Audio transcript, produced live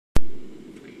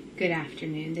Good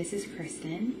afternoon, this is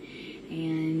Kristen,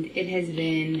 and it has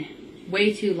been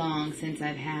way too long since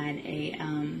I've had a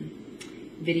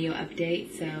video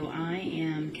update, so I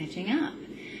am catching up.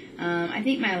 I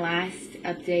think my last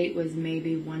update was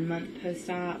maybe 1 month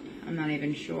post-op. I'm not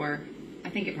even sure. I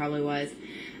think it probably was.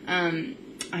 I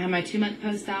had my 2 month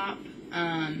post-op,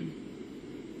 and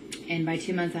by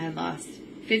 2 months I had lost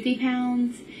 50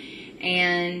 pounds,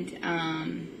 and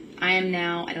I am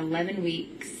now at 11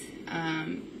 weeks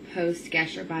post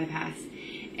gastric bypass,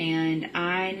 and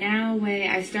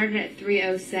I started at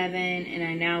 307 and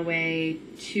I now weigh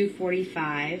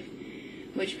 245,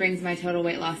 which brings my total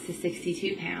weight loss to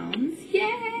 62 pounds.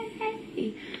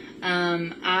 Yay!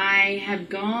 I have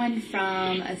gone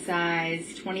from a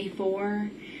size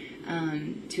 24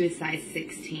 to a size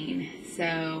 16,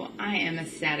 so I am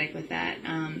ecstatic with that.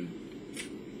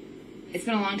 It's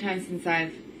been a long time since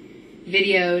I've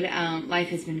videoed. Life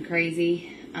has been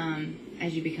crazy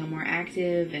as you become more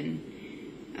active, and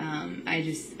I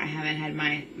haven't had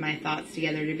my thoughts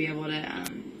together to be able to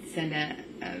send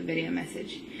a video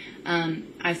message.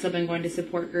 I've still been going to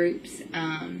support groups,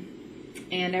 and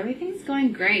everything's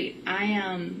going great.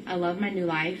 I love my new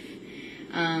life.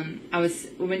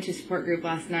 We went to a support group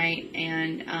last night,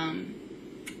 and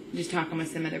just talking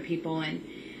with some other people, and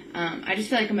I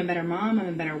just feel like I'm a better mom, I'm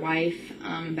a better wife,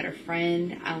 I'm a better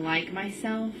friend. I like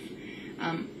myself.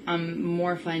 I'm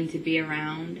more fun to be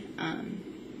around,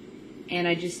 and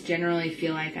I just generally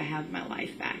feel like I have my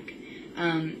life back.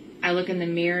 I look in the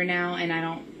mirror now, and I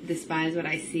don't despise what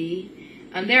I see.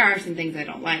 There are some things I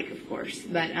don't like, of course,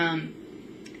 but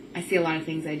I see a lot of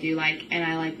things I do like, and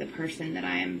I like the person that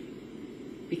I am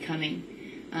becoming.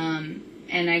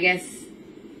 And I guess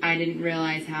I didn't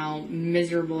realize how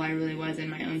miserable I really was in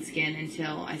my own skin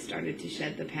until I started to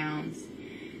shed the pounds.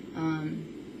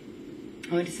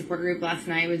 I went to support group last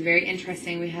night. It was very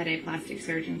interesting. We had a plastic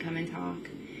surgeon come and talk,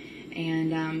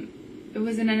 and it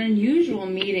was an unusual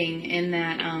meeting in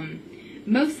that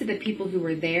most of the people who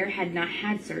were there had not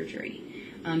had surgery.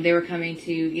 They were coming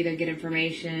to either get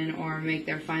information or make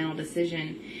their final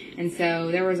decision, and so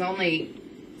there was only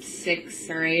 6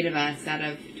 or 8 of us out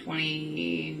of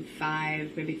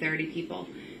 25, maybe 30 people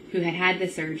who had had the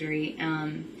surgery.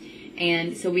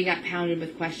 And so we got pounded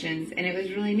with questions, and it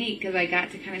was really neat because I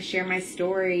got to kind of share my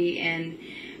story and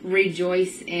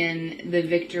rejoice in the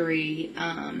victory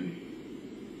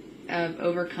of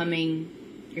overcoming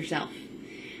yourself.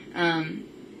 I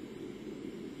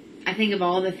think of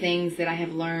all the things that I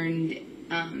have learned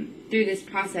through this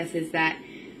process is that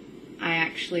I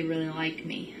actually really like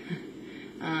me.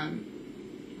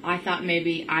 I thought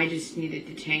maybe I just needed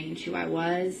to change who I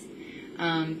was,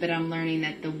 but I'm learning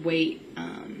that the weight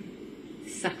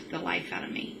sucked the life out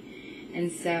of me.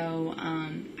 And so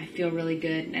I feel really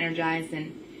good and energized,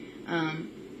 and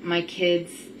my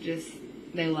kids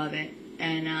they love it.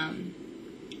 And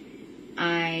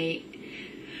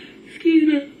excuse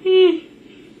me,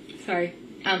 sorry.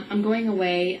 I'm going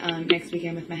away next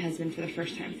weekend with my husband for the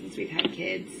first time since we've had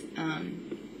kids,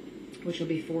 which will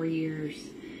be 4 years.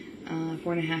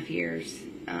 4.5 years,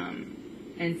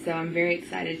 and so I'm very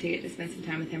excited to get to spend some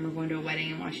time with him. We're going to a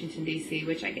wedding in Washington, D.C.,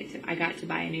 which I got to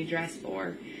buy a new dress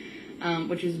for,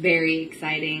 which was very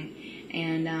exciting,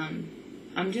 and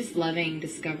I'm just loving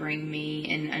discovering me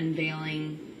and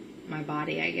unveiling my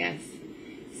body, I guess.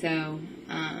 So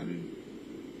I'm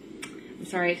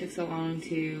sorry it took so long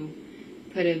to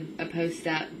put a post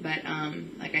up, but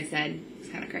like I said, it's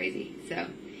kind of crazy. So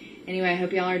anyway, I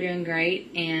hope y'all are doing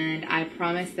great, and I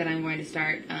promise that I'm going to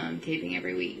start taping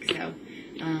every week. So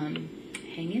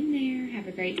hang in there. Have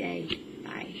a great day.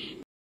 Bye.